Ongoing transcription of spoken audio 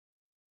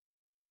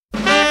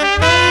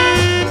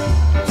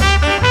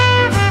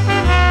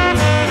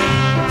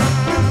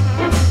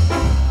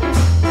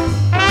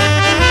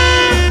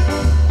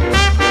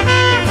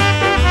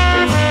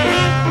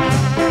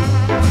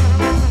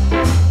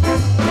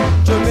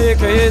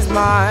Jamaica is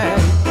mine.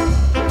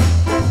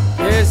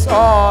 Yes,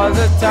 all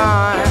the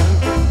time.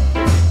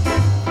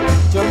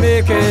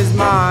 Jamaica is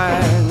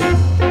mine.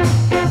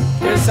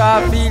 Yes,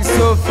 I feel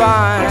so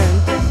fine.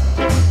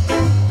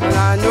 And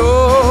I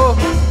know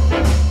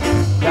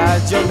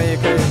that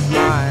Jamaica is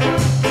mine.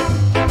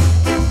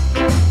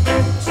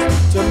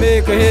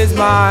 Jamaica is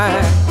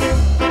mine.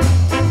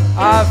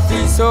 I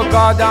feel so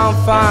goddamn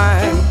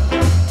fine.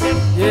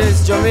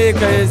 Yes,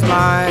 Jamaica is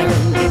mine.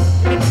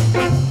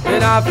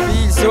 And I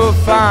feel so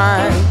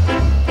fine.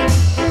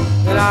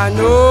 And I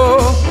know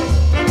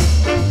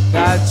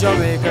that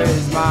Jamaica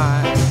is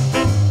mine.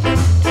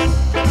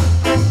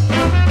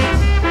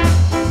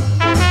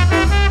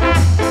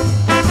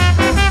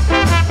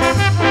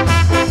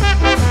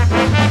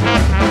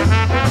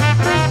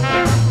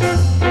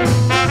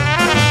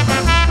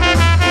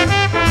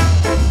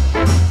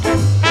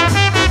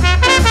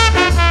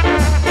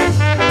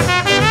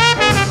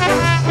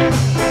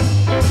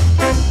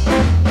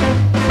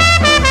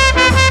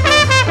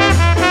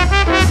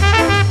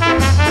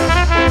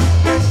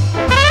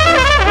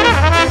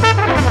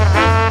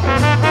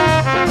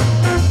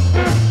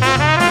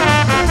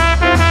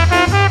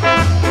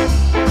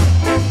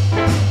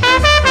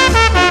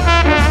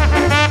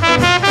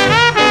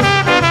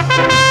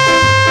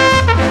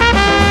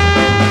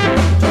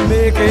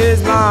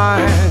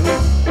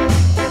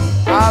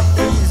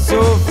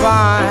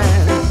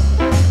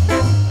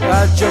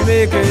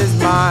 Jamaica is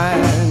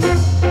mine.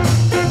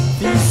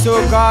 Feel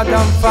so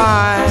goddamn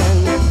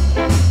fine.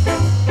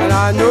 And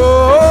I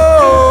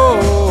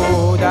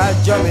know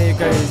that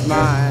Jamaica is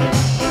mine.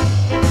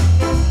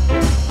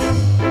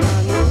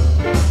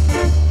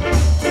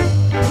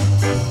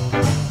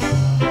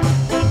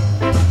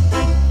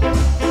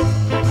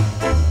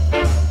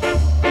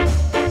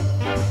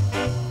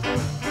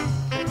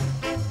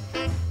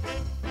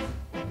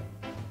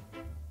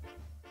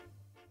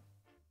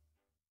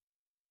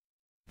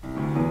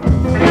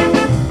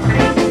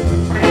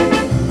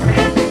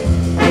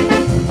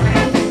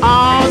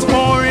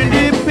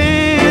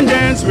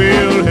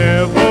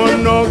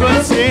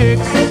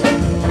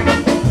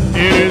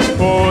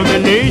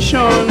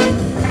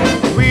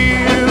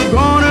 We're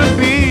gonna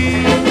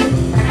be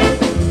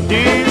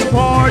this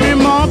for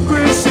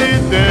democracy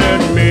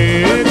that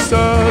makes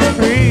us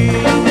free.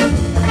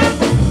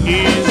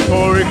 Is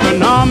for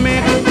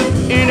economic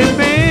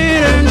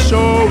independence,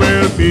 so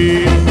will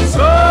be.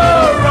 So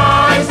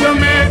rise,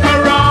 Jamaica,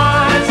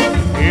 rise,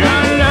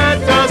 and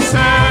let us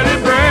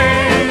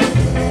celebrate.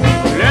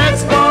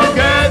 Let's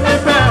forget the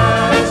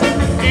past.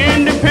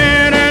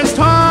 Independence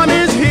time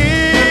is here.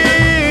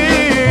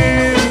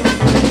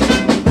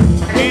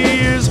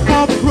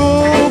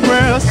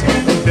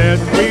 That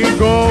we're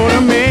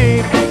gonna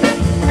make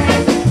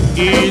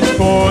is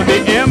for the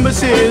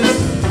embassies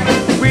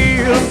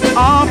we'll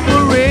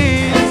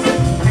operate,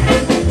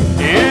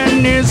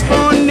 and it's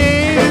for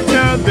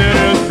nature that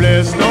has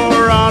blessed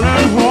our island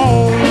and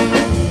home.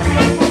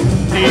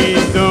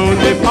 Please don't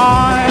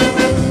depart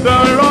the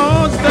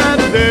laws that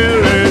they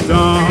lay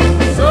down.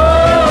 So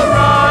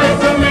rise,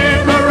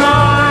 Jamaica,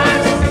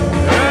 rise,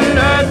 and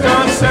let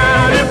us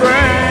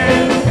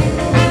celebrate.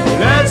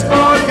 Let's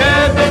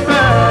forget the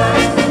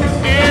past.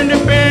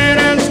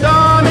 Independence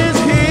time is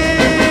here.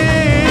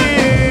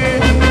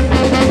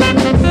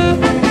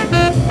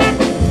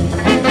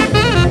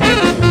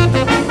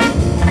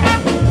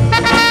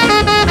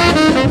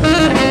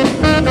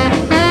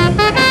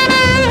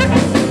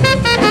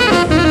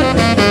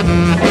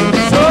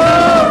 So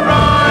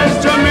rise,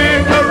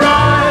 Jamaica,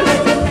 rise,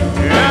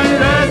 and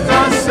let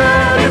us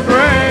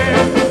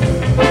celebrate.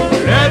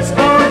 Let's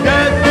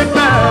forget the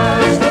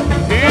past.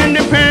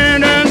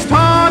 Independence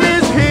time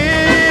is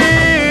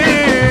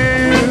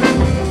here.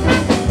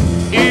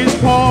 Is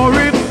for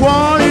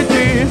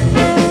equality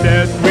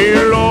that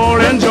we'll all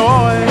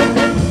enjoy,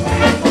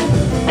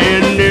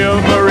 and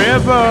never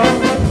ever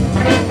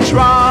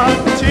try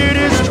to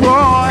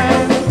destroy.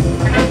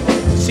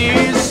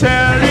 See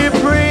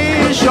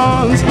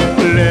celebrations,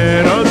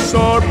 let us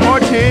all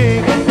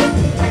partake.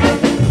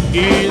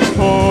 Is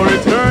for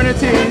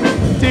eternity,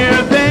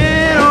 till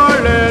then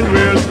our land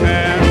will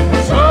stand.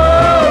 So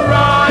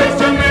rise,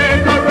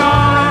 Jamaica,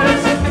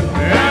 rise,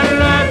 and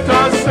let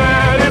us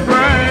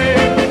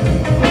celebrate.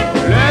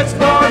 Let's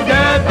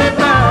forget the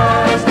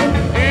past.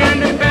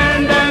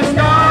 Independence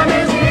time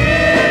is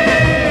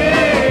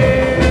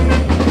here.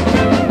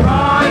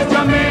 Rise,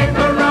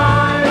 Jamaica,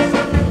 rise,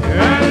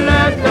 and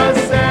let us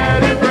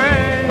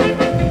celebrate.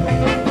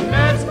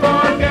 Let's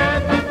forget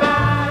the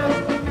past.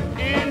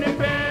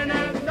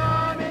 Independence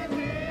time is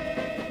here.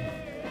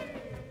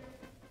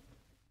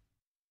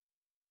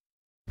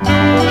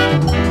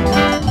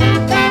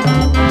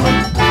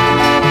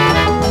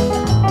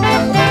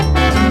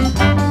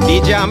 The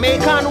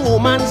Jamaican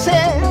woman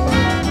say,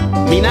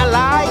 me not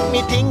like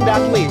me think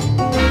that way.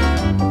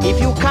 If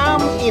you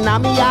come in a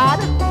me yard,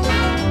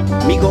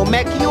 me go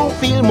make you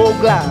feel more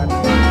glad.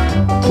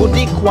 Put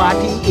the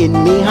quatty in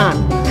me hand,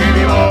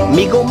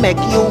 me go make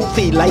you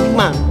feel like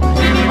man.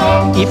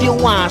 If you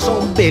want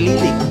some belly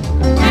lick,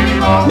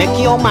 Make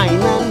your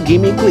mind and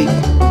give me quick.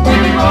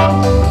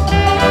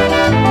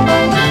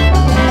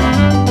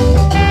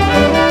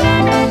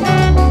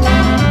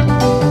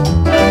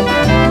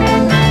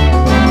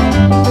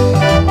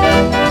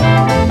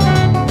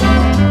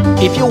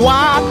 If you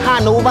walk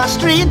Hanover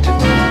Street,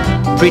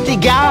 pretty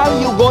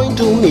girl you going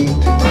to meet.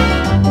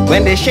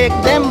 When they shake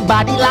them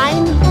body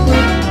line,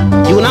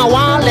 you now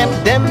want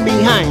left them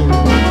behind.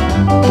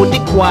 Put the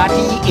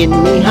quarty in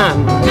me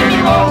hand,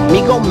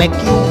 me go make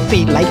you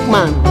feel like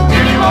man.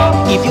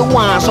 If you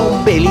want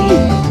some belly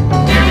lick,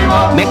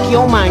 make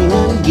your mind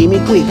and give me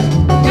quick.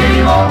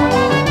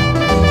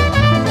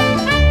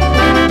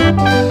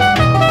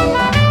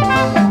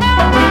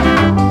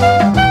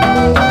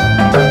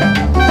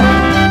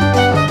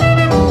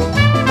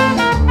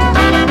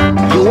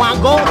 You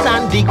want goats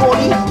and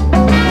digoli,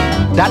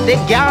 that the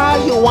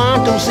girl you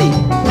want to see.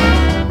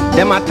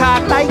 Them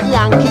attack like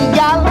Yankee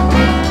gal,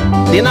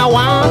 then I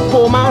want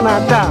poor man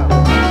attack.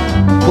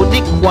 Put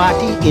the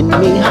quarty in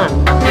me hand,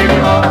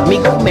 me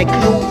go make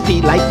you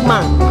feel like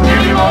man.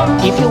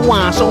 If you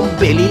want some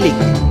belly lick,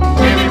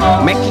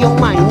 make your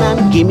mind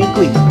and give me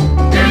quick.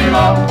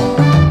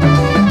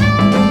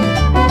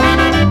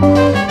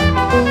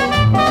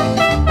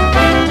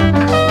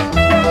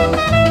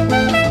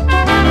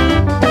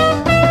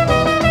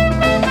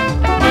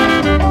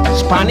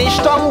 Spanish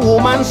tongue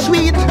woman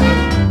sweet,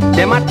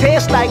 them a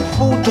taste like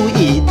food to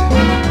eat.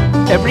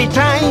 Every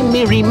time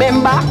me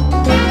remember,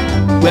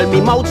 well me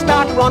mouth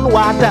start run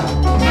water.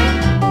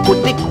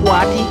 Put the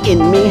quarty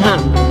in me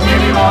hand,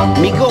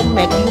 me go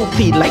make you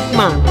feel like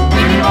man.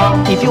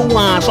 If you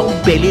want some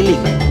belly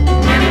lick,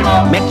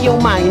 make your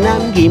mind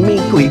and give me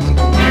quick.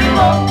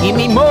 Give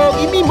me more,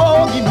 give me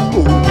more, give me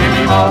more.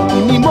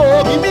 Give me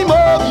more, give me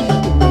more, give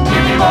me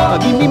more.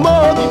 Give me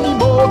more, give me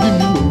more, give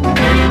me more.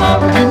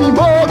 Give me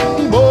more, give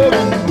me more,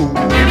 give me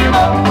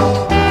more.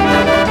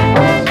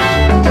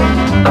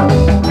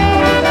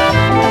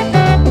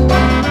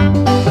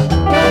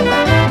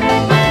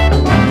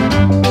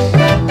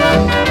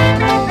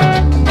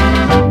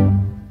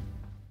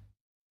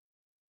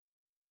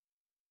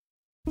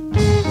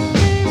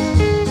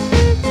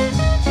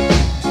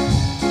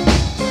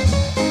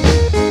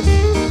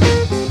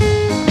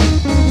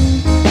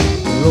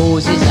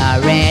 Roses are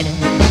red,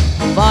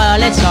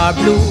 violets are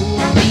blue.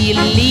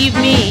 Believe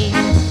me,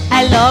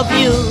 I love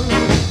you.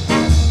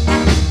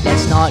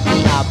 Let's not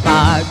be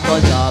apart,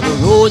 'cause you're the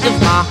rose of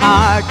my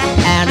heart,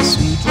 and a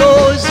sweet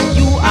rose,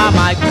 you are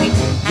my queen.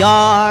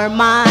 You're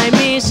my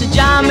Miss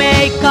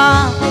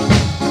Jamaica,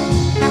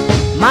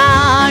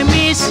 my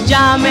Miss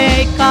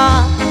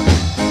Jamaica.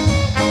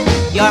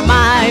 You're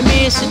my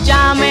Miss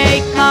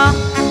Jamaica,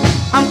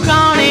 I'm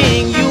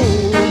crowning you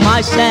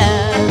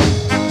myself.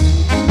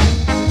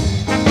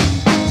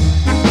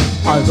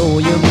 Although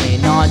you may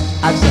not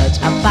have such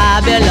a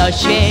fabulous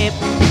shape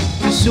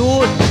to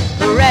suit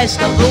the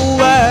rest of the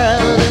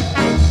world,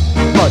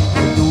 but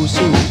you do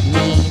suit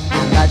me,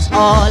 and that's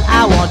all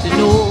I want to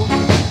know.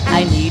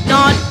 I need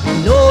not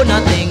know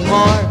nothing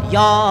more.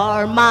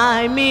 You're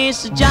my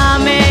Miss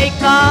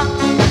Jamaica,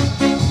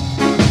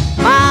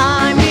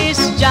 my Miss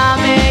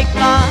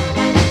Jamaica.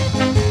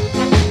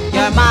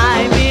 You're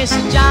my Miss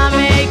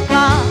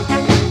Jamaica,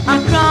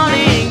 I'm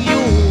crowning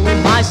you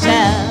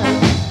myself.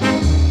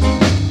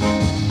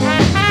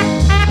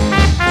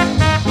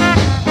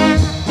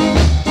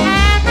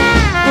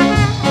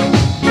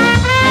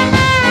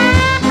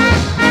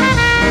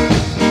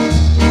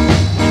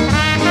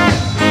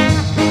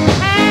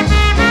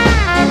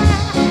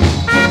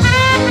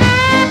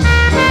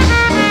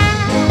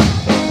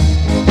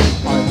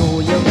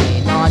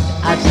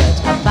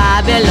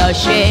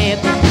 Shape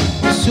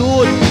to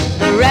suit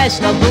the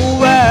rest of the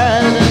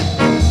world,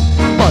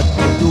 but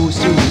you do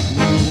suit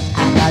me,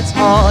 and that's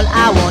all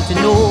I want to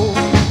know.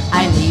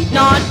 I need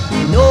not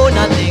know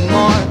nothing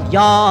more.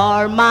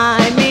 You're my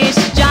Miss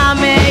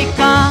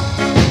Jamaica,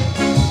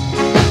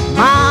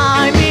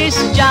 my Miss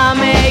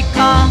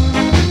Jamaica.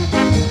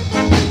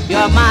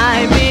 You're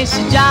my Miss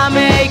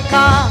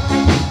Jamaica,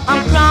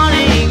 I'm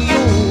crowning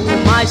you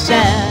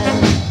myself,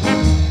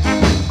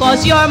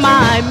 'cause you're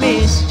my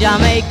Miss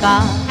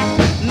Jamaica,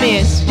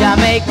 Miss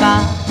Jamaica,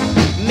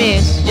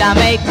 Miss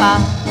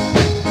Jamaica.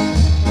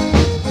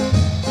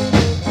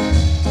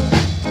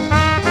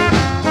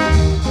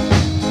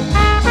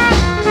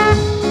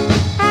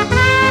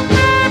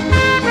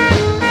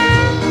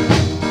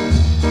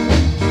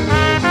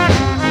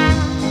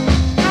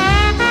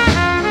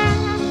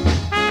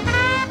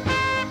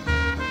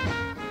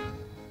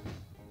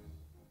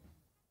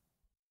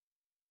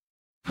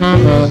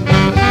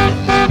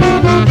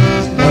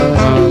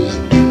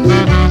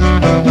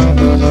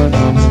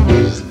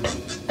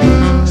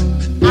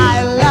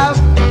 I love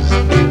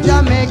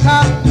Jamaica.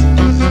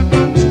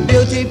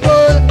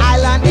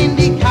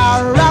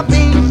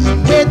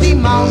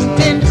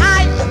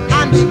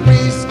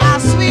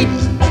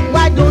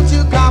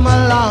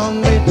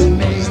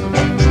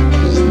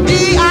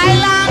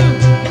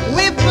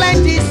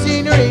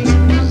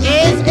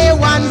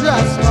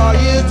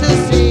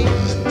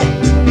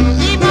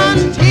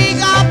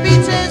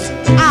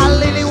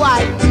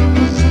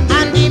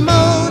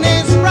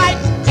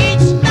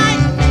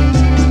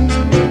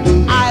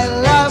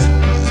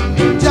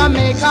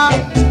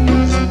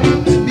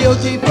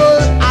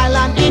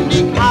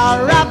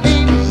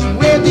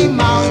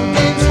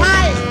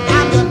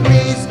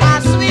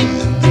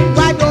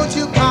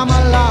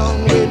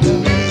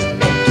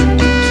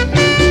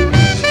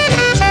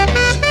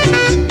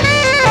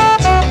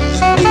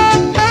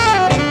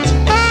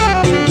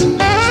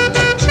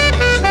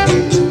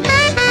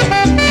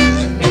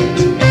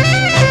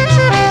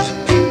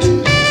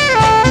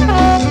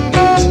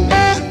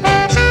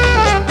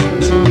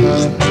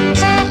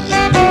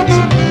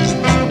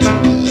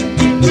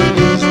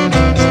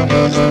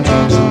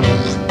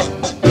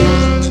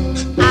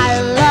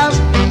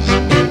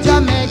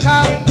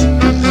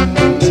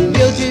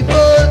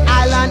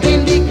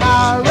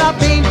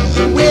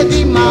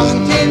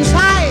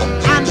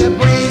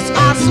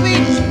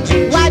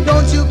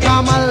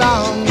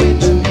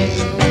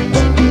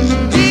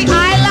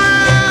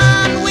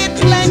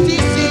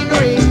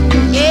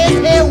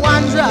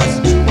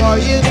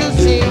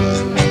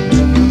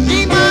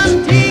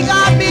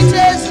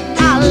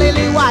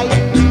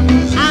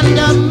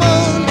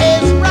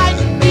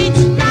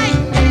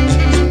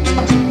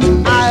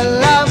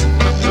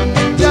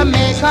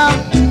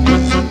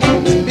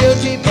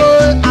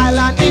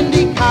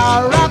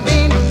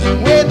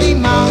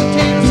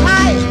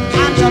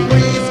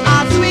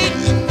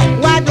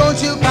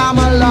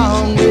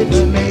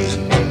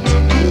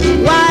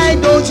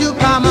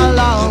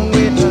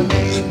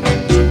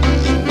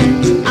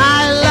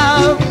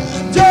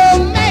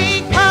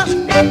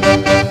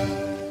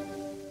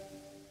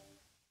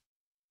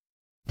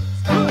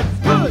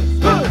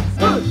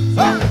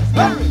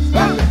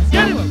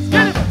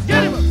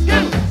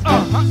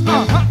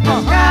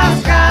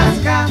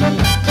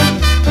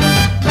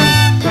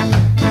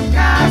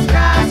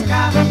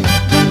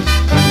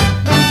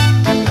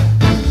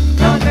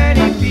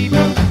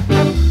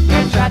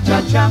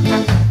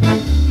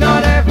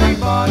 Not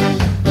everybody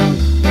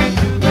can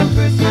do the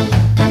twist,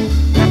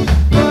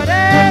 but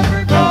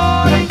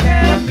everybody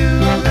can do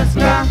the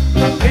ska.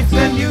 It's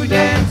a new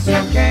dance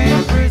you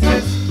can't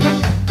resist.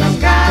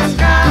 Ska,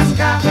 ska,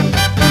 ska,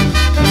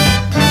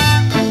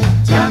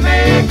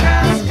 Jamaica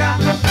ska.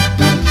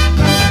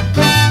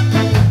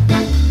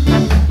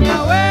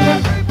 Now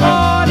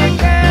everybody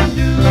can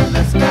do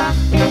the ska.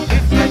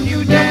 It's a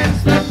new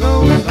dance that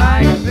goes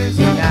like this.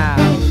 Now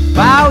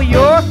bow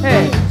your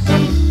head.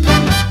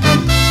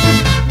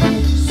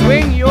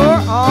 Swing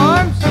your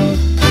arms,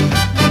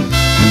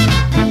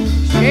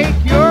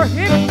 shake your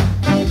hips.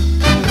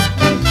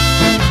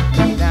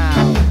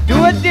 Now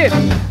do a dip.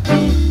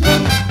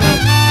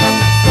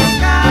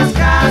 Ska,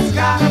 ska,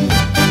 ska,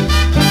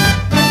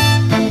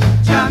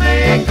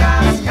 Jamaica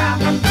ska.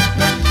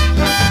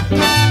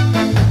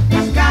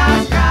 Ska,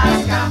 ska,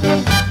 ska,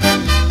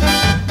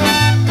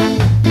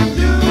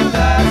 do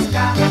the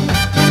ska.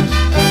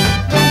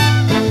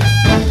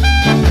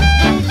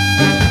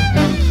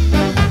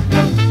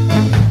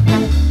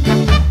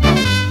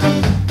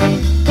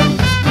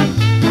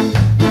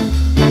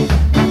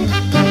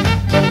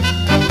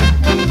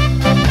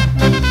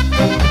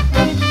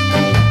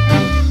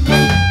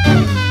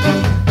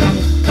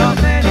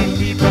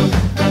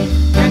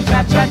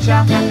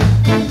 Cha-cha.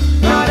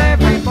 Not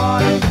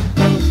everybody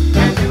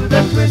can do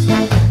the twist,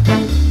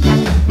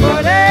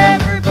 but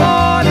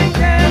everybody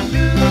can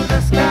do the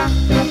ska.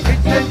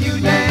 It's a new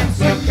dance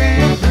you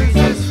can't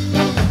resist.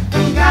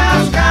 Ska,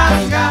 ska,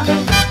 ska,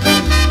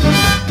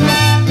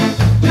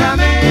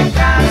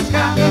 Jamaica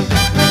ska.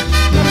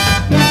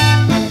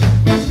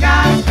 Ska,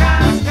 ska,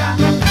 ska,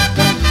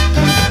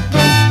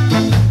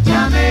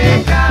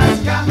 Jamaica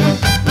ska.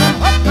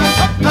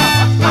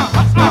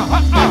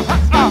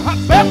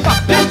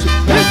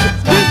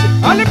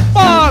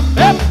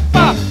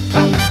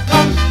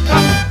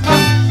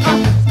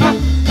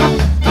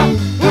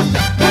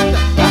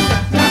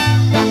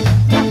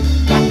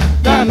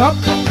 Stand up,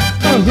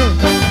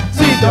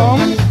 sit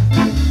down,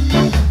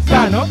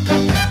 stand up,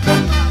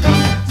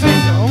 sit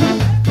down,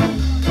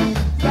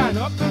 stand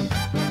up,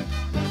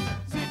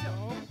 sit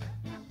down.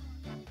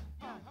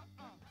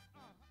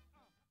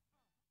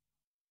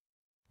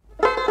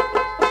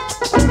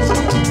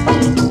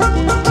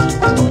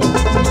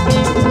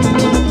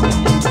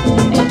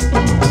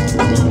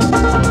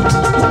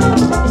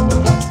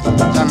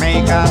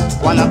 Jamaica,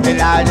 one of the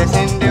largest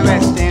in the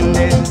West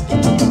Indies.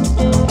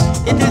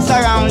 It is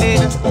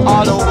surrounded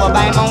all over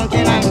by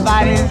mountains and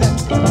valleys.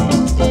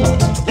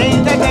 The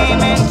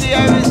entertainment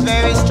here is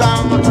very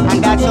strong,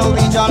 and that's how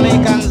we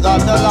Jamaicans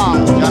got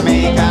along.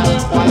 Jamaica,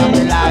 one of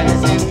the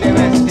largest in the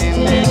West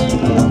Indies.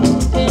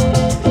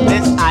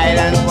 This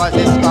island was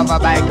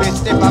discovered by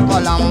Christopher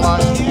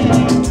Columbus.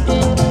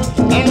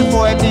 In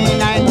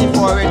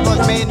 1494 it was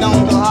made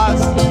known to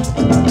us.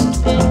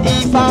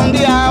 He found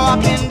the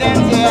Arawak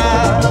Indians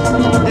here.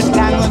 This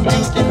land was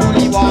beautiful,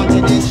 he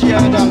wanted to share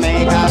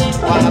Jamaica,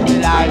 one of the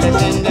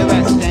largest in the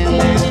West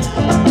Indies.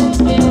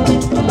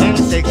 In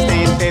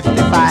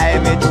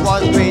 1655 it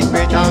was Great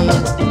Britain.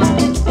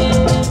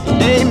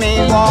 They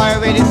made war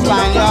with the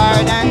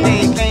Spaniard and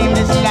they claimed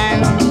this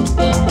land.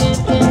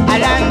 A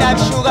land of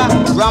sugar,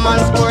 rum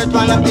and sport,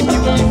 one of the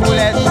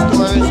beautifulest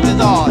tourist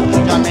resorts.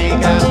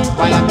 Jamaica,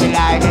 one of the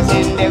largest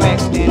in the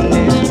West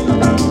Indies.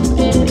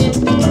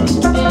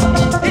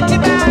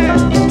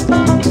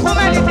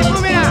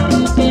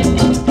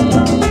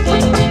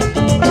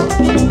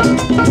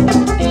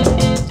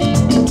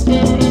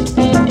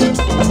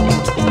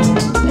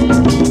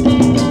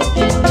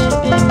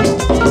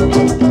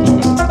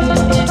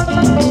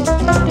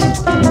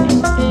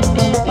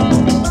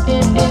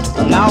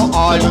 Now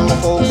all you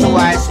folks who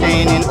are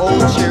staying in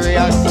old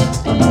Cheerios,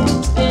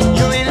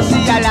 you will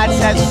see a lot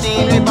of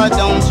scenery, but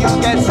don't you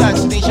get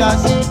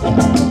suspicious.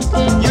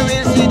 You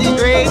will see the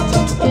great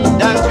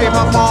Dance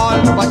River Fall,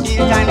 but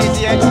Hilton is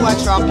here to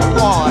attract you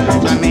all.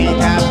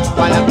 Jamaica,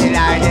 one of the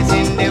largest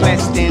in the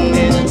West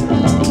Indies.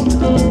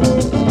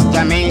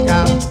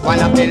 Jamaica, one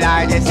of the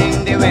largest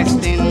in the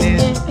West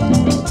Indies.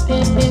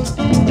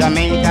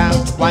 Jamaica,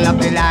 one of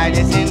the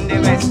largest in the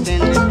West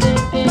Indies.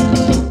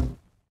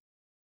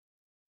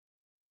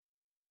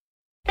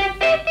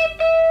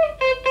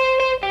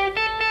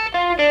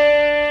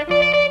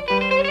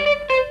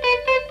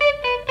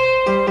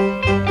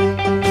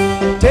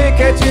 Take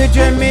her to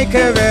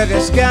Jamaica where the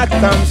scat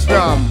comes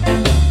from.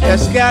 The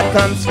scat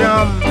comes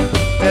from.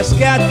 The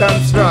scat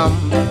comes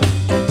from.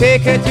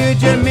 Take her to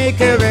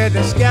Jamaica where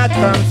the scat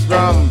comes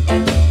from,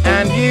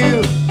 and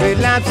you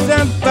will have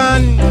some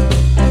fun.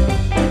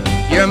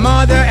 Your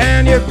mother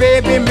and your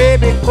baby may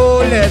be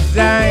cold as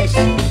ice,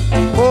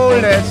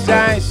 cold as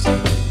ice.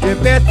 You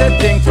better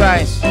think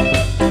twice.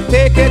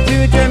 Take Take it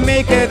to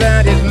Jamaica,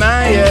 that is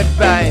my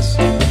advice.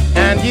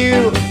 And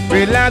you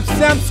relax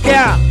some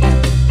ska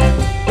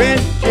when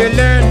you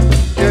learn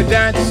to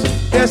dance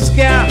the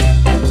ska.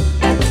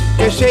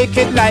 You shake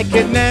it like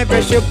it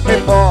never shook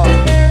before.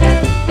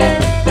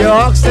 You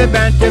ask the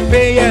band to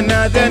play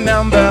another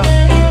number.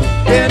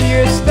 Then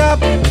you stop,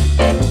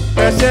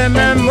 press them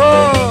and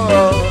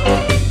more.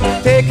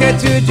 Take it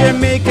to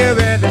Jamaica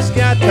where the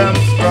ska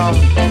comes from.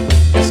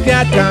 The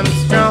ska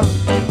comes from.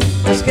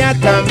 The ska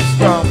comes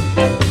from.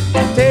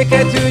 Take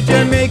it to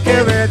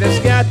Jamaica where the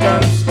ska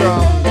comes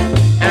from.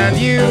 And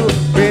you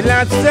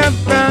relax and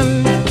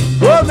fun.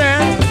 Oh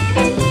man.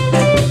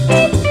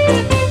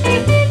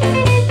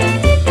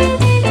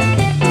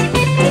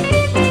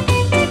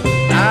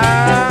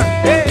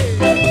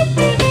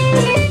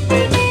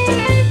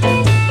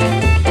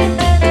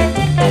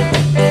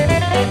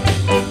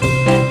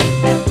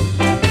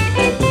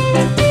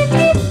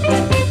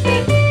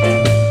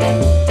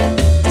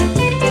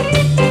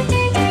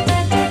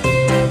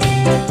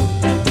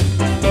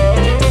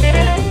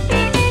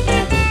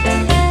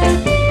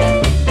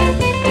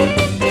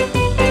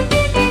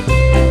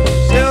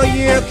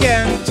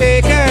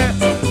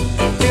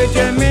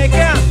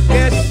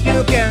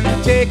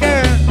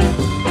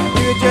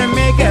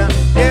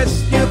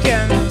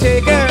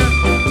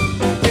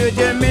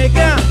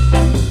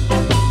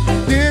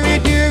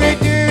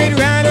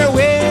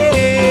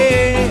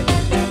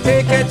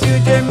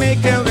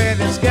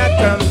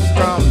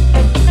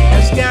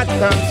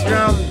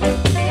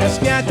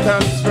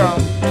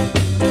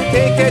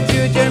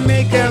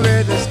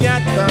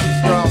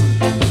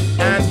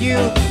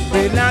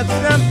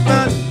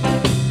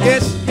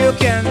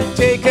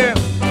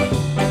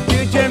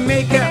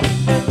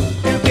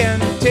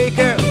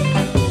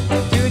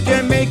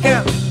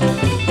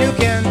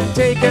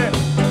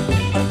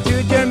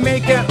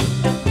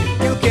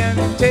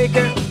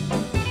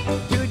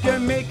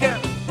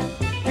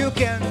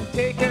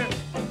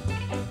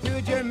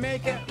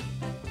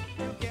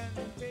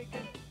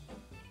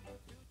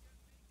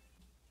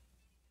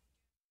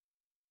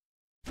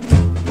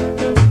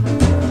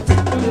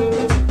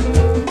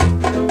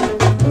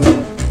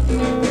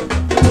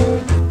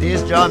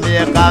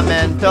 Jamaica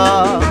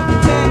mentor,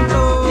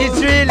 it's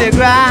really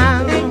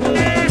grand.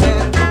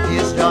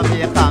 This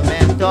Jamaica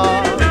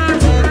mentor,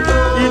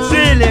 it's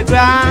really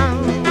grand.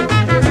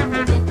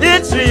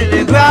 It's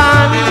really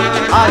grand.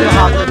 All you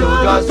have to do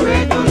just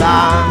wait to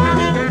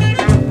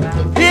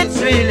land. It's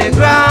really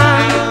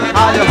grand.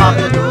 All you have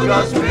to do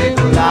just wait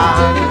to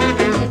land.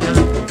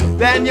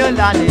 When you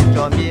land in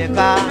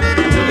Jamaica,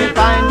 you will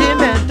find the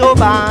mento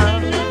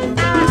band.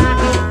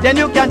 Then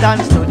you can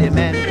dance to the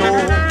mento,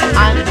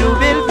 and you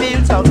will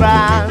feel so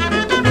grand.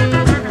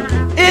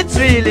 It's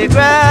really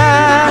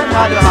grand.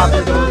 All you have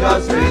to do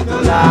just wait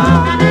to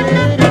land.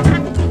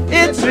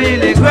 It's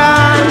really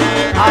grand.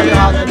 All you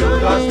have to do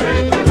just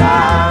wait to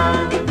land.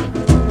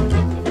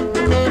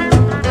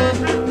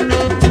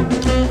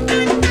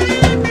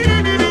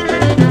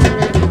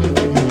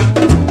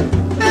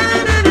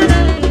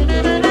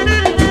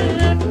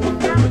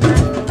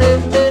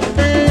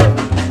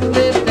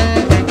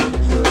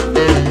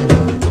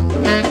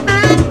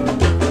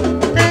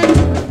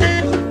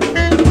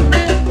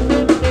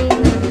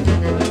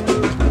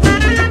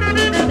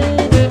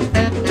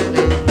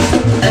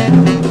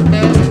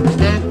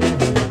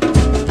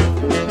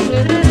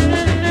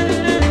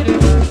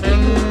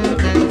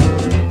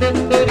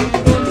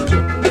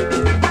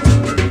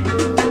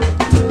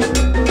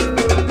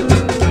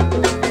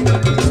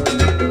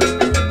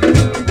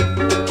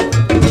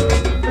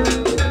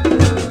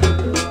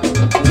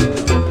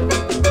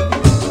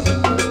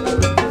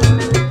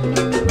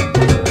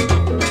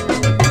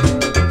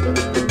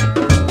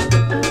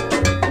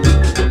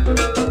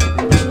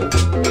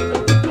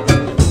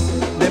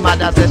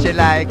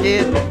 Like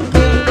it.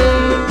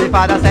 The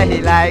father said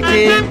he like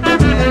it.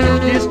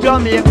 This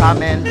Jamaica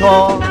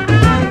mentor,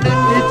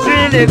 it's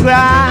really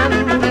grand.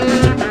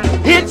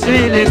 It's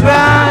really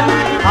grand.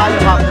 All you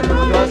have to do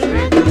just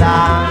wait to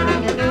land.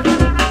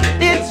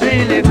 It's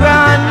really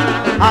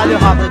grand. All you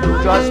have to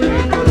do just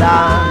wait to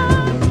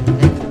land.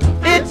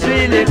 It's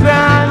really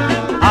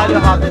grand. All you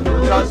have to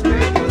do just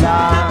wait to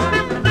land.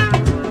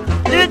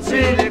 It's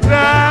really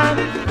grand.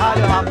 All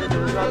you have to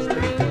do just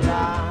wait to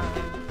land.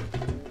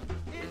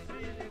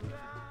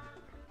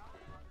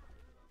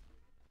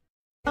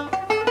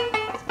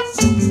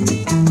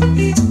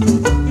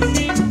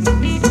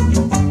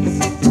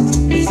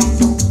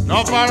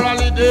 Now for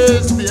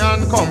holidays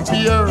beyond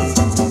compare,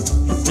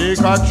 take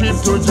a trip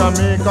to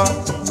Jamaica.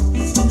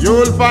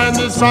 You'll find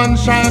the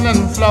sunshine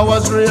and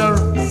flowers rare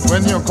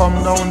when you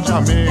come down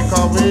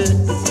Jamaica way.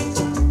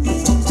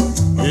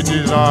 It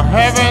is a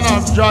heaven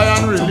of joy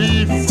and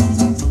relief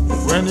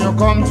when you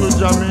come to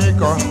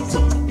Jamaica.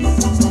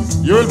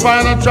 You'll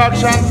find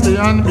attractions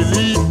beyond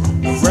belief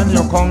when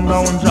you come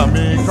down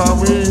Jamaica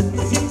way.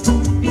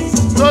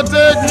 So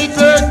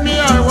take me,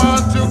 I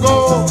want to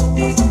go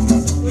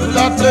to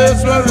that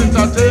place where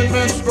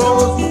entertainment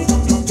grows.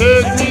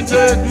 Take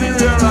me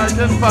where I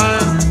can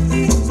find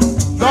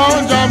down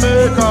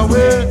Jamaica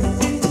way.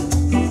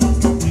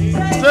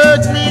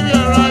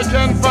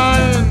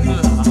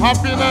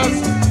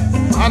 happiness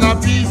and a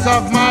peace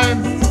of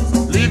mind,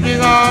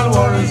 leaving all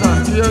worries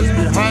and tears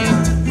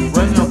behind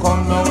when you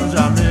come down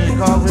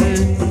Jamaica way.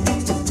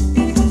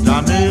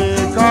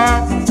 Jamaica,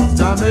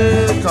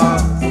 Jamaica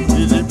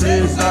is the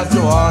place that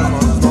you all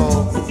must go.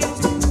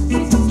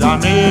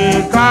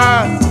 Jamaica,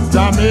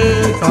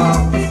 Jamaica,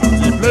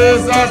 the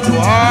place that you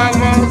all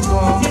must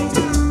go.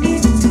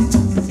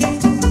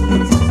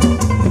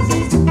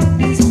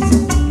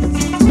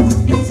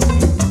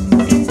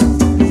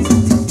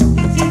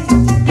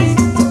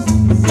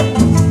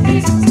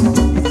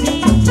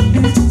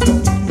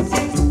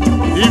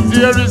 If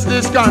there is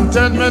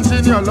discontentment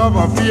in your love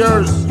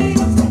affairs,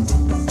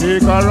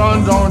 take a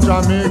run down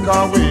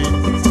Jamaica way.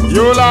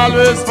 You'll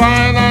always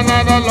find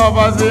another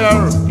lover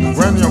there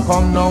when you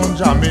come down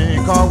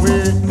Jamaica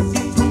way.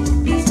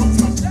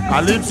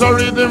 Calypso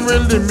rhythm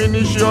will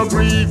diminish your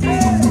grief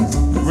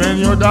when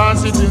you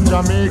dance it in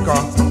Jamaica.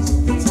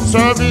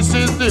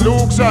 Services,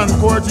 deluxe and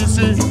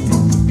courtesy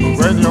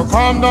when you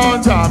come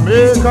down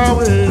Jamaica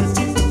way.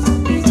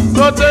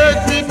 So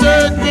take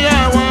me,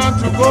 I want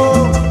to go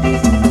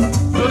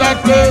to that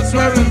place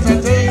where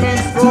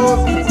entertainment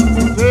grows.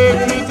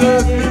 Take me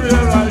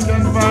where I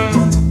can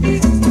find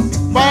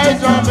by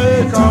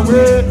Jamaica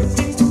way.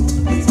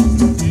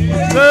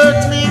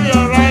 Take me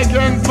where I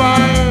can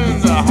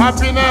find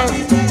happiness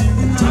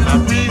and a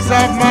peace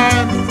of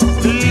mind,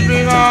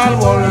 leaving all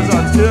worries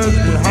and tears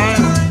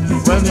behind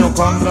when you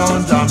come down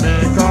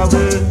Jamaica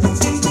way.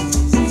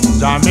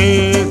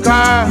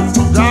 Jamaica,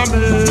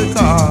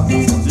 Jamaica,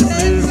 the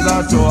place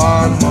that you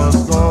all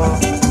must go.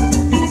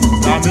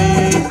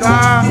 Jamaica,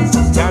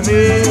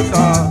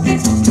 Jamaica,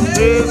 the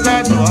place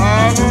that you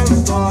all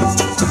must go.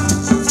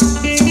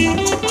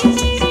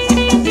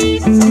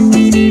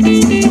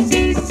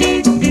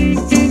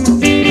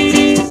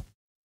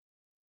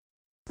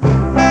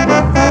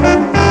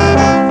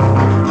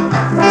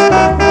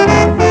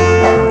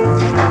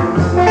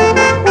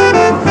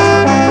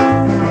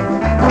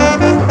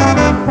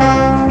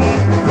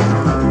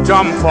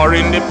 Jump for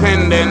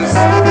independence,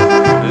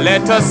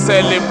 let us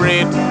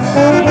celebrate.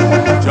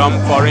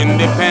 Jump for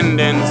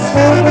independence,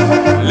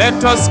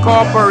 let us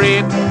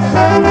cooperate.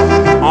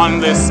 On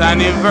this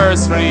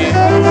anniversary,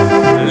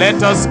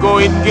 let us go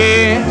it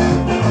gay.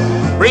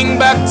 Bring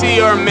back to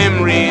your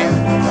memory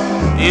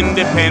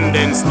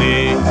Independence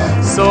Day.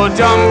 So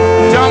jump,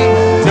 jump,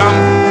 jump,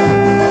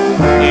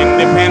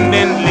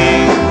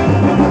 independently.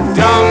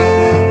 Jump,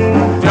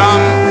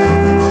 jump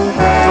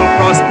to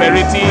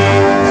prosperity.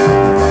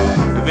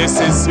 This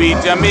is sweet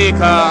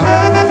Jamaica,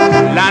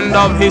 land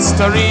of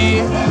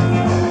history.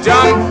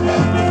 Jump,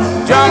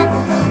 jump,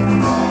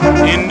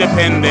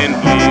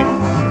 independently.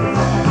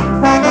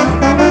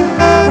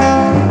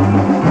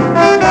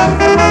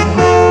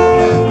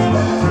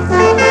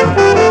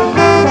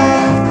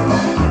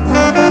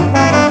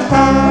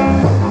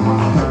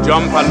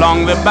 Jump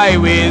along the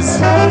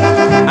byways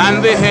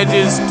and the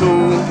hedges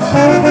too.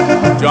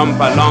 Jump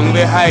along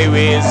the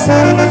highways,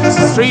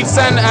 streets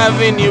and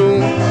avenue.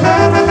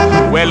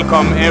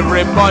 Welcome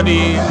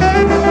everybody,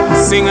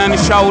 sing and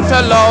shout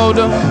aloud.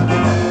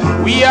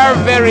 We are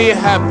very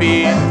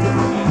happy,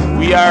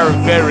 we are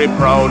very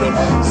proud.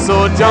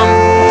 So jump,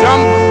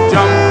 jump,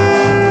 jump,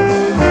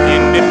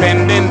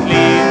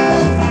 independently.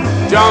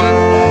 Jump,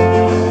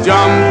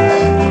 jump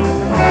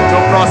to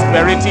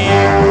prosperity.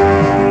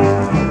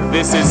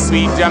 This is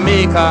sweet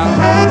Jamaica,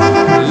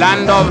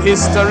 land of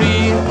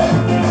history.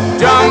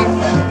 Jump,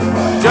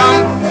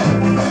 jump,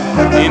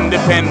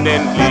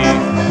 independently.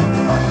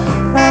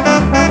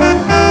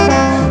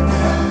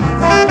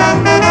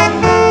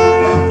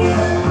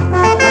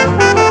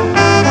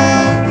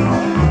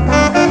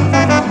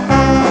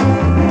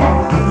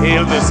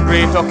 Hail this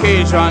great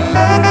occasion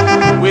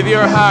with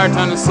your heart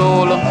and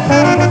soul.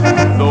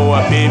 Though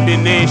a baby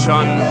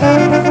nation,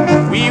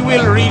 we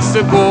will reach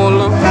the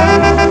goal.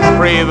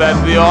 Pray that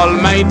the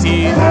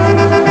Almighty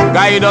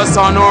guide us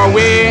on our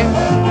way.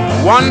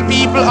 One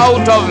people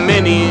out of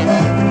many,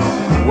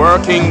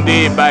 working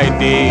day by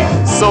day.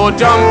 So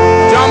jump,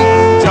 jump,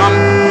 jump,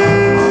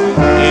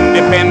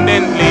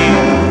 independently.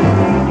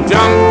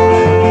 Jump,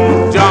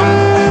 jump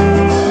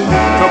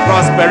to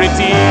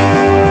prosperity.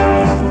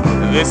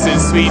 This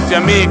is sweet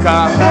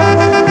Jamaica,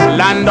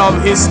 land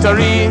of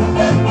history.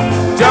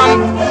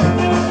 Jump,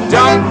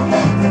 jump,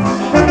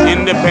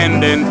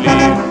 independently.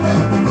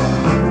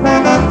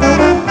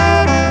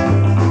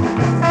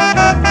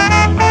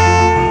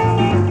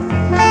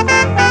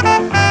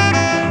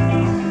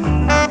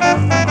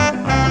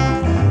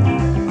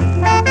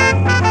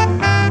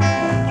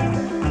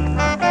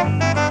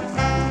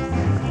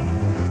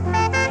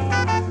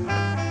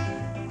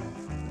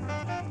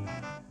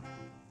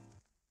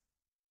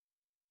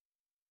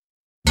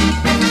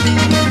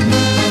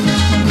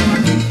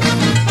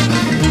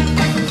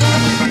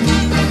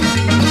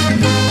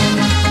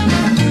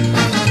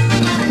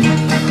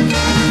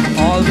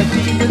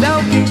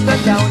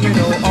 Down, you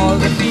know, all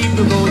the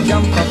people go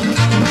jump up,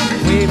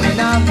 waving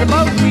arms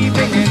about,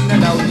 weaving in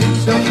and out.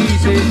 It's so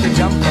easy to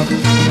jump up.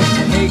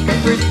 Make a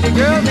pretty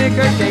girl, make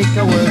her take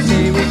a whirl.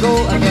 Say we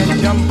go again,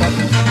 jump up.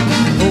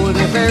 Hold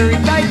your very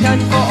tight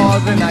and for all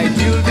the night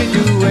you'll be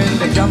doing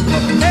the jump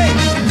up. Hey,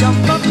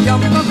 jump up,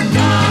 jump up,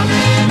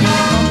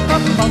 bump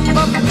up, bump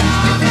up,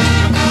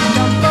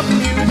 jump up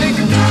music.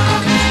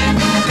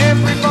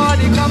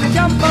 Everybody come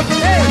jump up,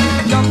 hey,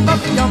 jump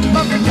up, jump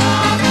up,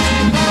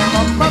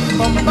 bump up,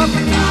 bump up,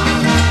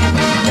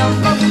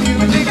 jump up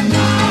music.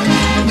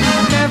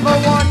 Never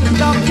want to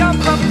stop,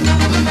 jump up.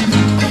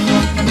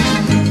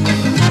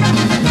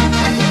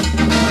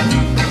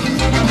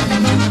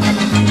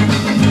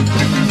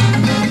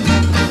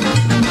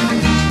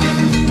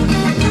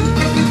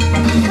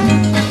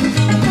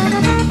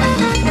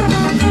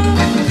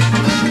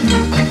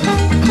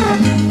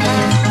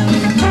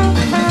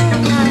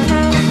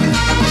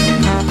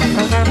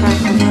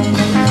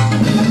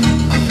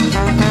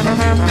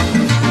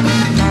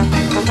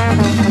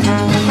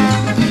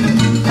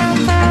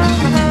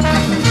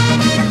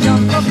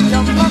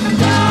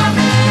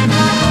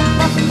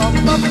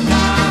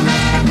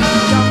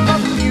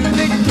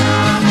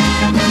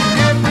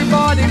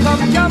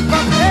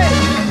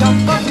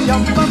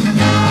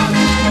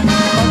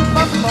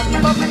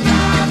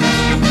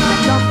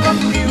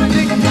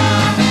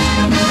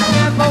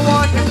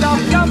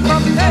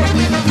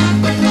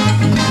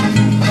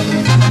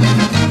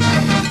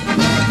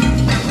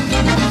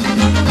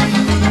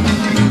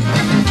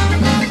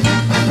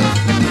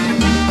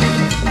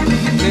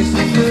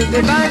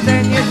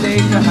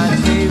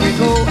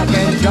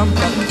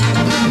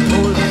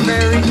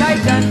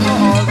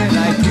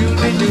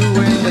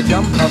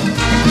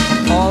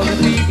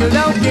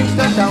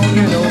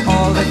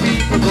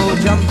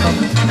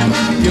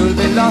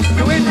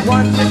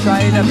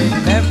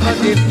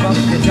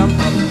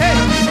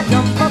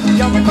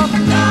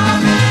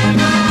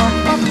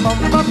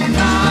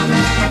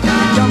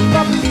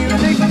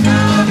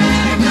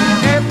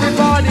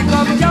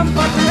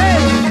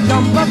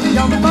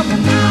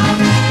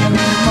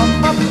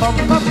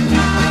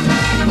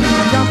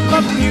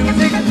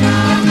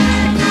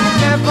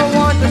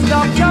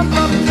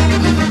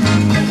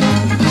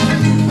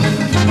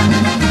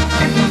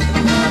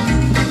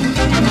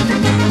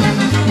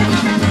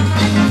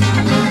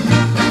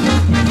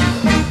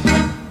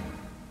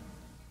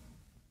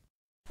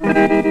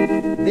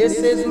 This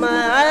is my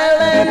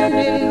island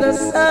in the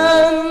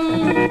sun,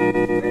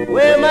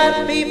 where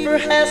my fever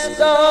has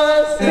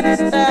stars since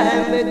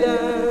time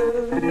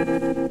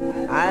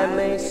begun. I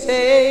may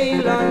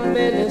sail on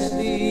many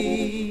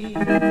seas,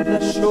 the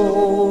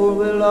shore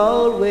will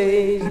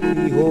always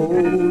be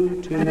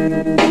home to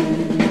me.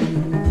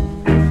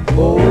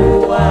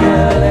 Oh,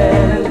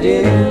 island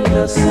in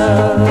the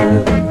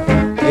sun,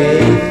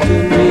 gave to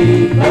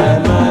me by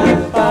my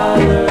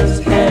father's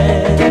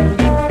hand.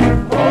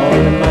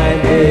 All my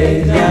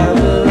days I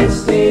will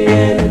sing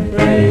and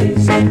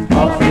praise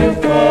of your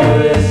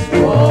forest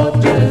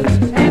waters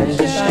and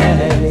the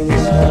shining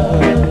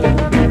sun.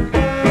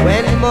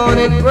 When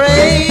morning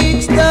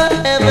breaks the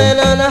heaven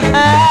on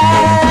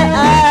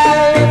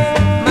high,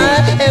 my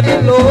heavy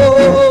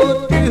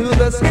load to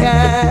the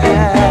sky.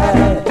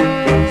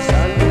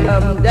 Sun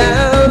come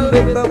down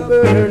with a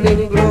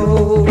burning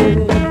glow,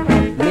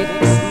 mix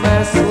my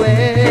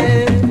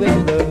sweat with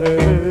the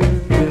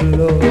earth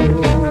below.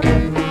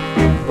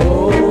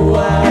 Oh,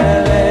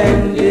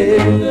 island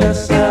in the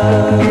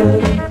sun,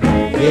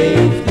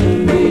 gave to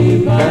me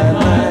by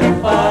my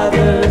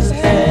father's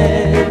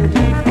hand.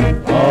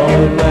 All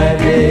my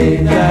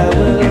days I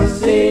will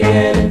sing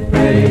and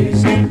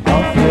praise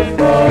of the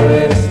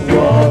forest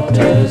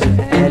waters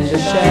and the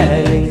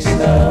shining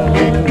sun.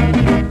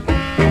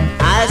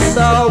 I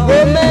saw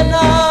women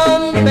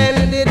on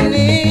bended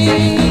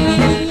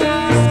knees,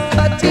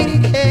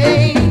 cutting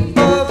cane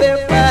for their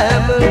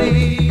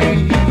family.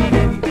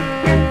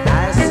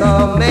 I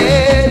saw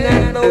men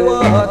at the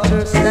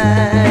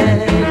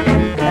waterside,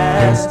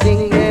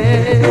 casting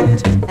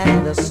net at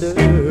the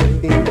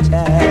surfing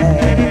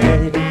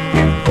tide.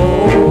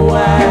 Oh,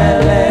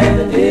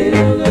 island in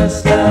the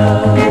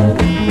sun,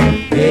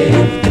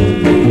 gave to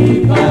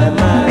me by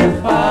my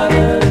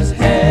father's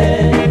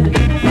hand.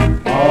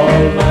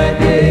 All my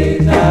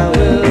days I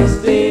will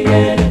sing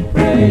and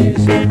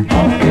praise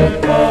of your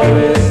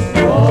forest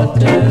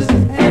waters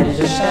and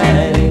the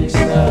shining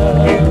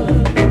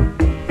sun.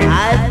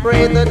 I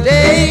pray the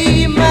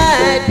day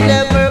might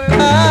never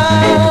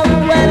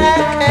come when I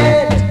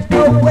can't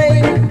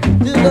awake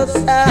to the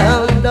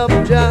sound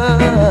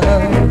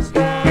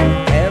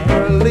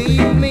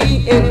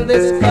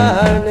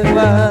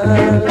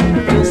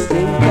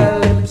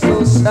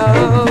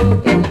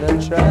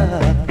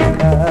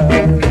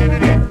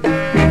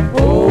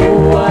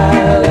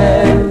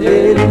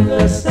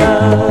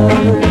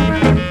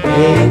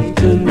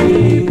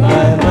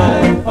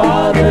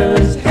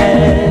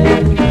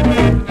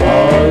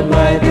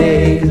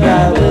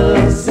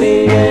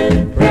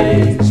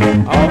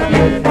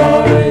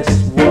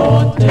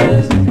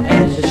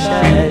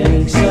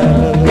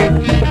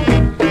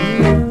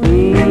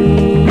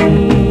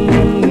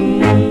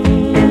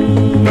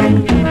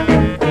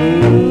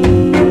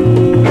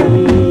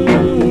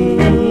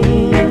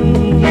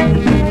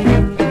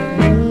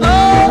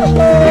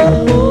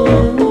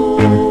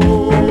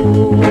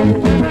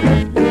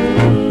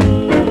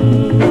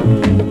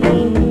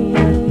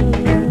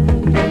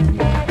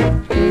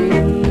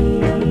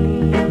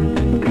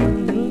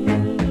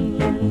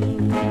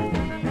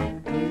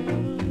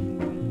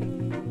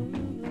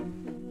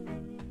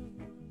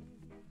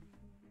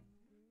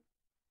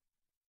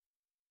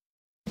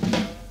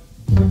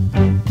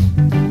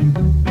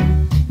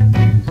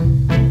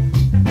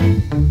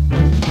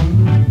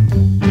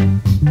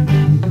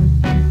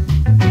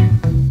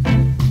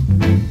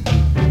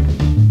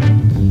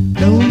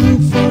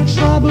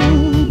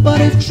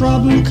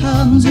trouble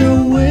comes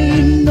your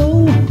way,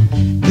 no,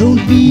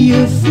 don't be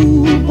a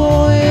fool,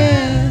 boy,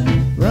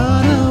 and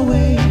run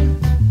away.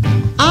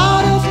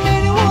 Out of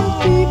many one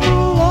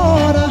people,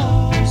 Lord,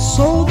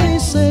 so they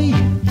say,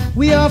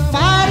 we are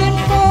fighting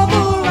for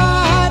the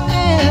right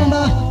and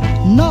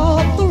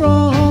not the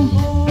wrong,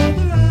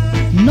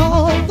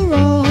 not the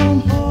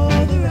wrong,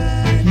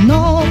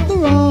 not the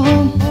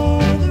wrong,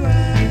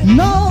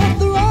 not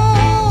the wrong.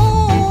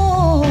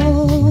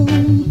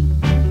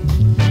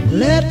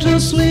 Let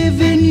us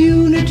live in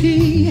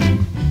unity,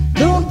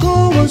 don't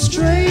go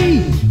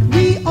astray.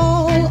 We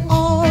all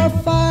are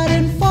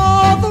fighting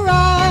for the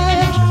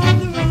right,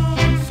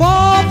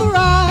 for the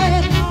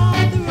right,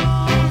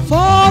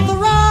 for the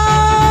right.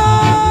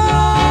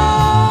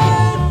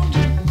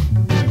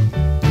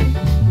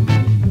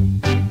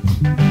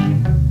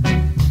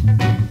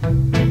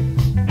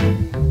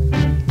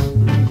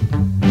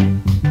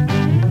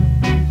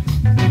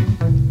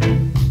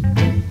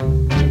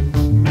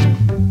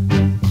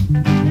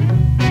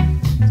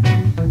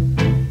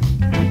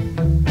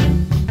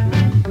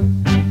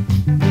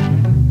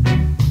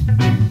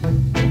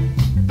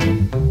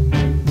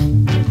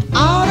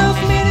 Out of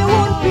many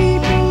one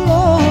people,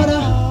 Lord,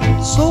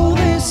 so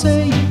they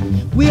say,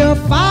 we are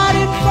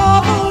fighting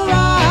for the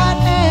right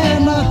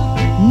and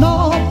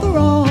not the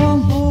wrong,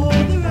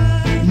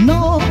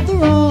 not the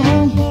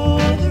wrong,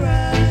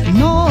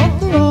 not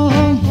the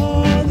wrong,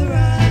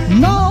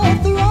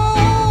 not the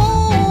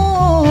wrong.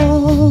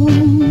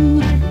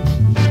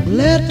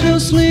 Let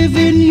us live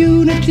in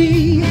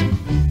unity,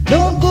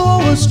 don't go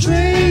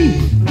astray.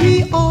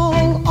 We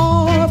all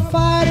are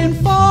fighting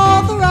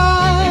for the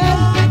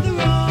right,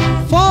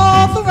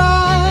 for the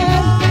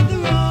right,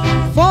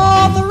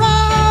 for the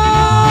right.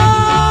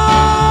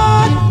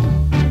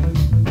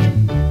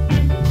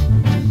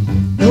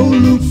 Don't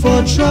look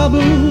for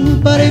trouble,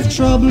 but if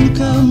trouble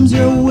comes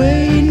your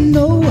way,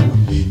 no,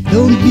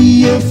 don't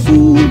be a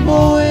fool,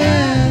 boy,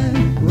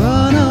 and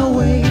run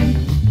away.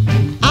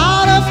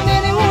 Out of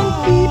many one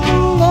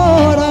people,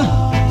 Lord,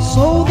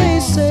 so they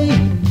say,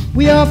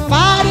 we are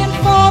fighting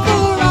for the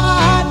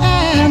right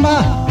and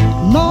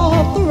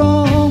not the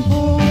wrong,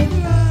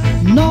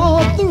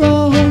 not the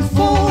wrong,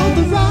 for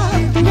the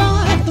right, the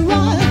right, the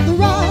right, the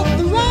right,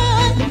 the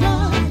right, the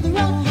right, the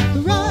right,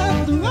 the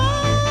right, the right.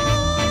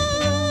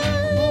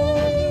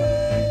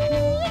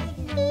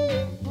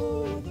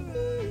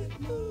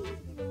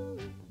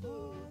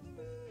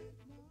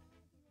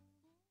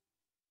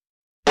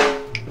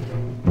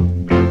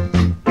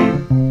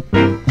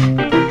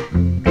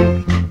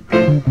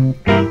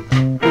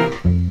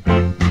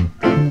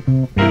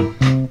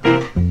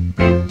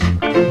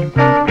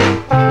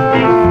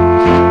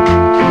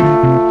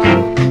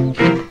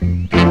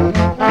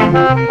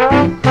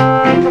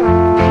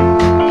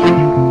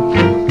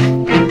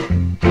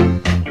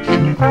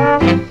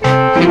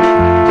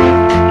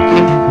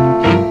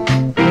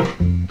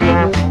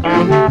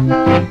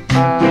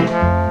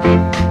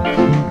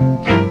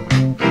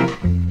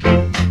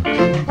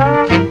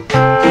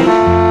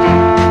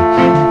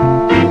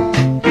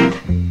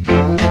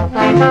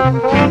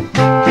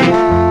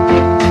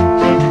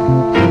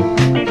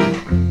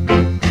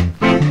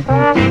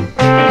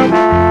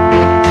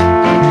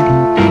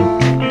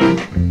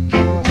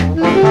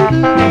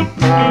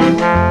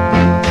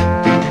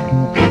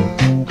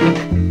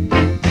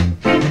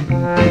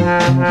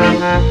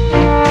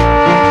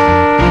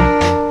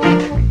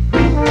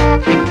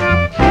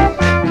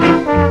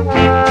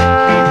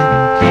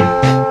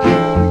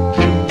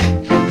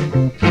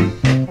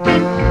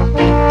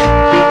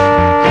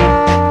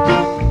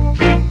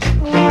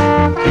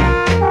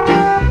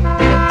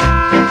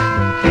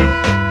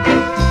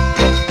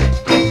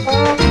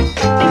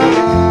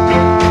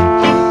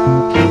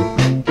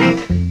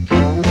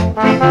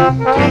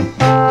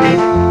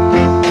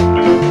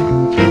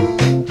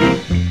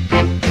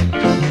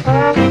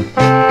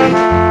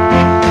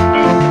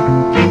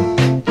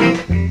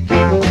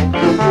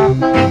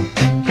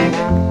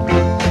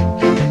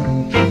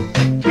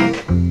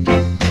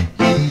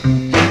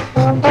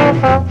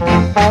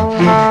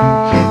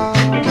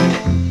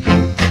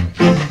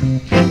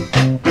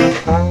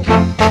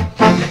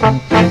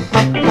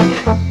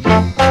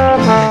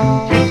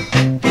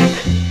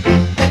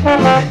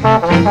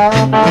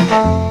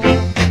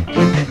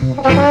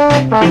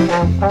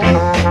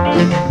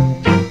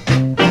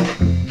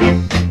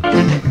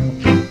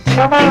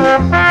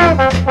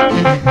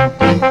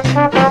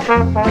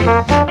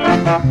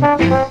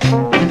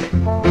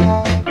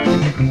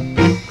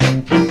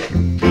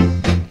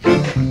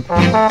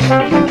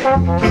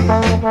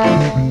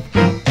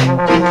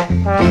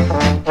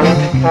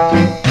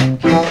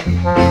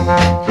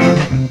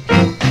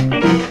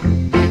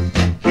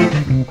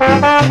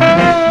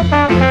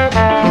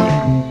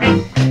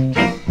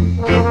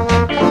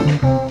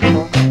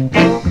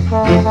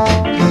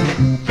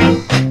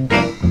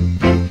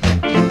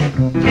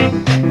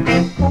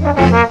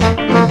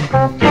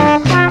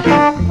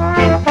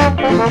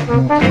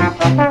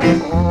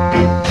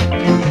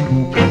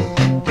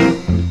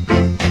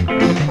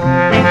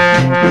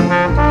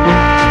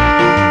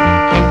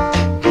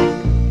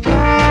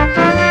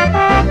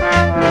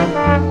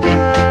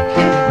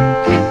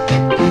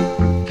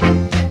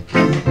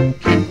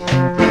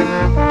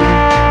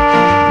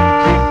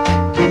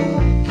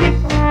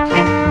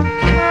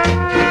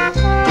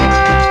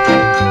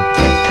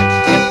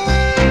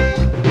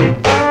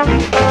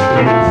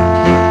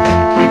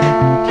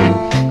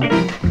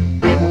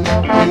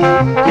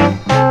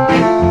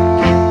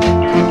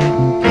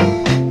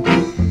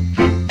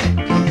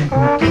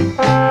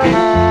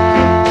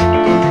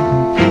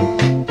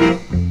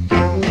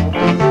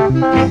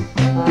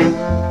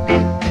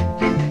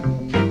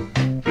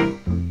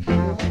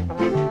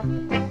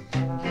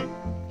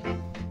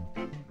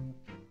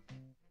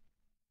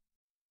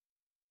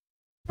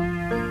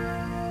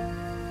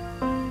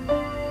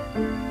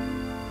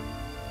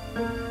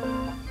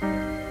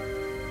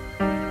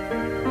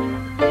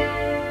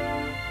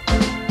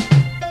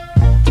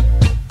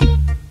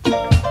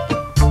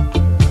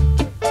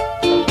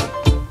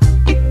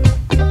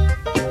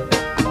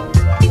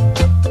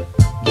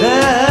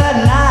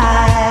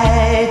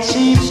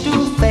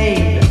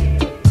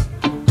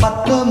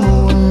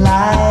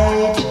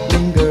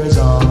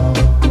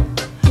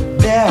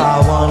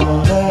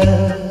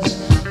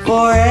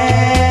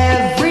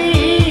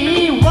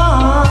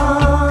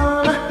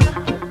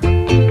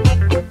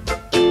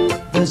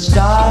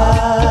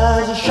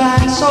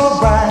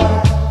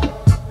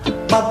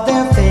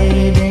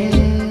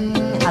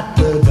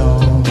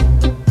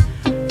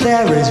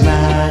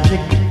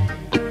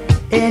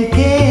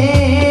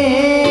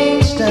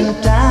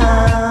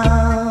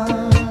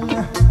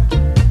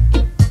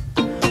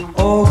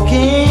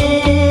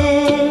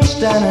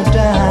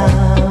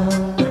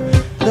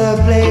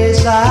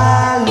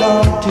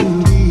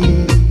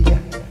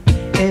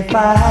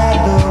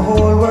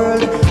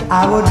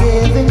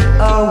 give it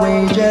away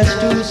just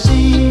to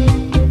see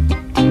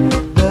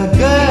the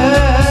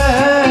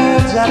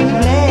girls at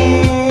play.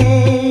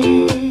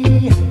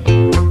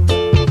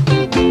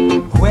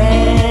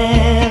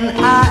 When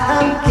I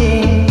am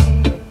king,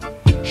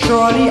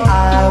 surely I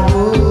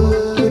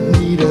would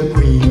need a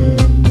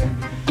queen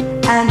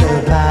and a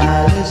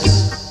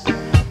palace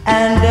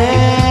and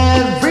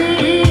everything.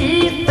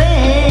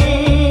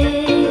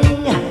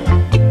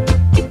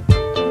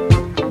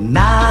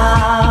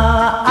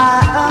 Now I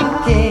am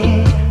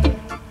king,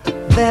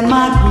 then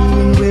my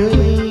queen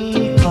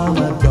will come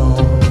at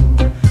dawn,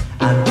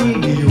 and we'll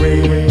be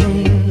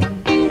reigning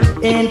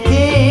in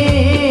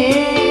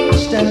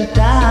Kingston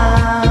town.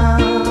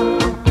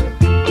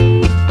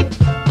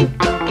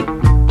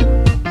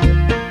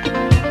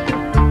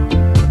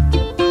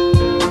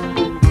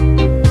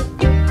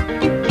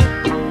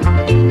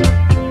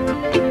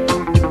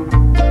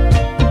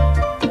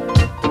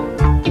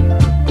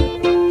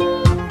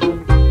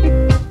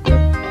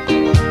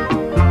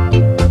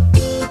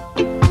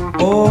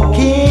 Oh,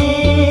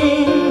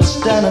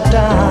 Kingston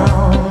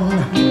town,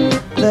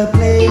 the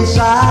place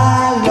I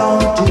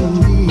long to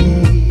be.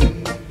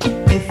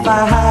 If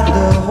I had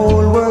the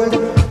whole world,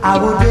 I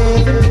would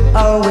give it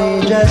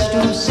away just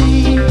to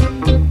see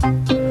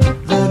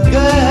the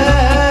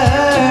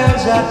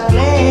girls at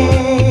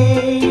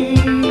play.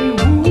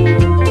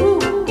 Ooh.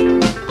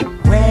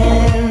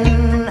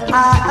 When I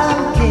am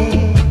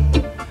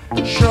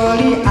king,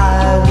 surely I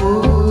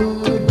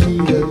would be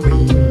a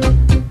queen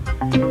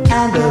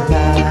and a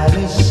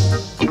palace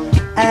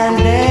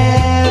and everything.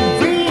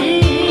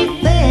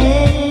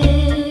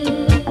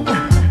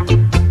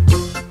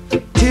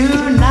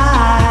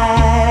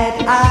 Tonight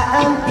I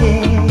am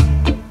king,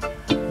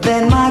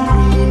 then my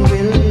queen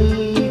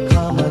will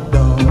come at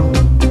dawn,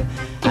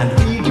 and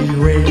we'll be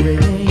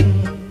reigning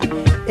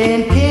in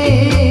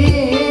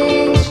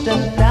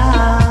Kingston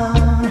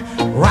town.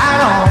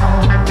 Right on,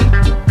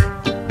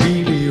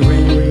 we'll be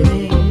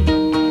reigning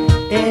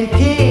in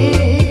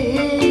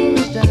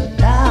Kingston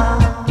town.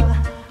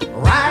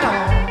 Right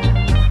on,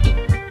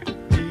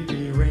 we'll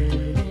be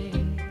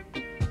reigning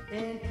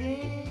in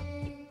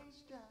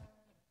Kingston.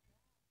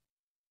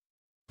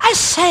 I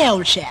say,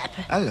 old chap.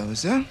 Hello,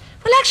 sir.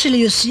 Well, actually,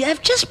 you see,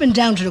 I've just been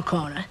down to the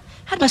corner,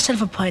 had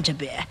myself a pint of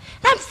beer,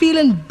 and I'm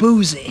feeling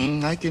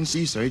boozy. I can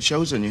see, sir. It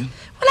shows on you.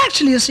 Well,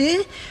 actually, you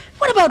see,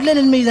 what about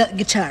lending me that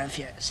guitar of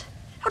yours?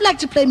 I would like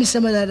to play me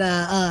some of that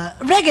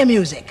reggae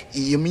music.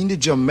 You mean the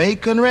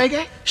Jamaican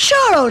reggae?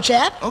 Sure, old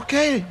chap.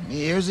 Okay,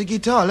 here's the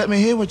guitar. Let me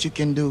hear what you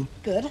can do.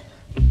 Good.